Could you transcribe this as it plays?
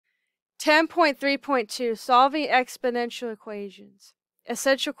10.3.2 Solving exponential equations.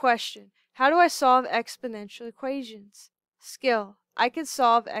 Essential question. How do I solve exponential equations? Skill. I can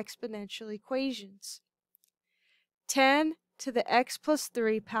solve exponential equations. 10 to the x plus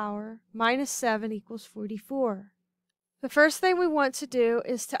 3 power minus 7 equals 44. The first thing we want to do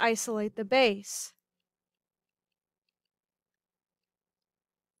is to isolate the base.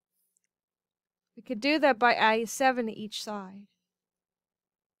 We could do that by adding 7 to each side.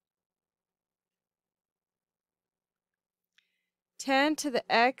 10 to the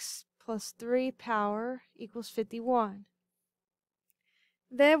x plus 3 power equals 51.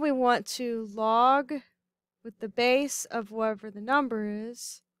 Then we want to log with the base of whatever the number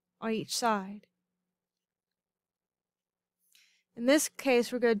is on each side. In this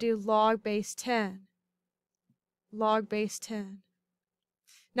case, we're going to do log base 10. Log base 10.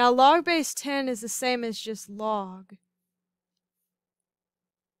 Now, log base 10 is the same as just log.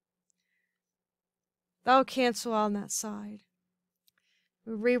 That'll cancel out on that side.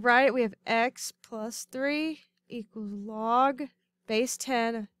 We rewrite it. We have x plus 3 equals log base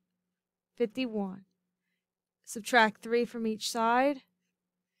 10, 51. Subtract 3 from each side.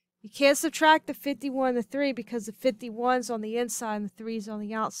 You can't subtract the 51 and the 3 because the 51's on the inside and the 3's on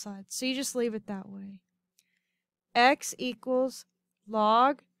the outside. So you just leave it that way. X equals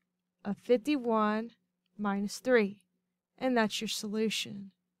log of 51 minus 3. And that's your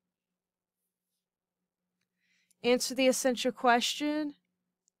solution. Answer the essential question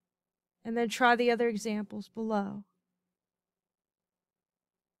and then try the other examples below.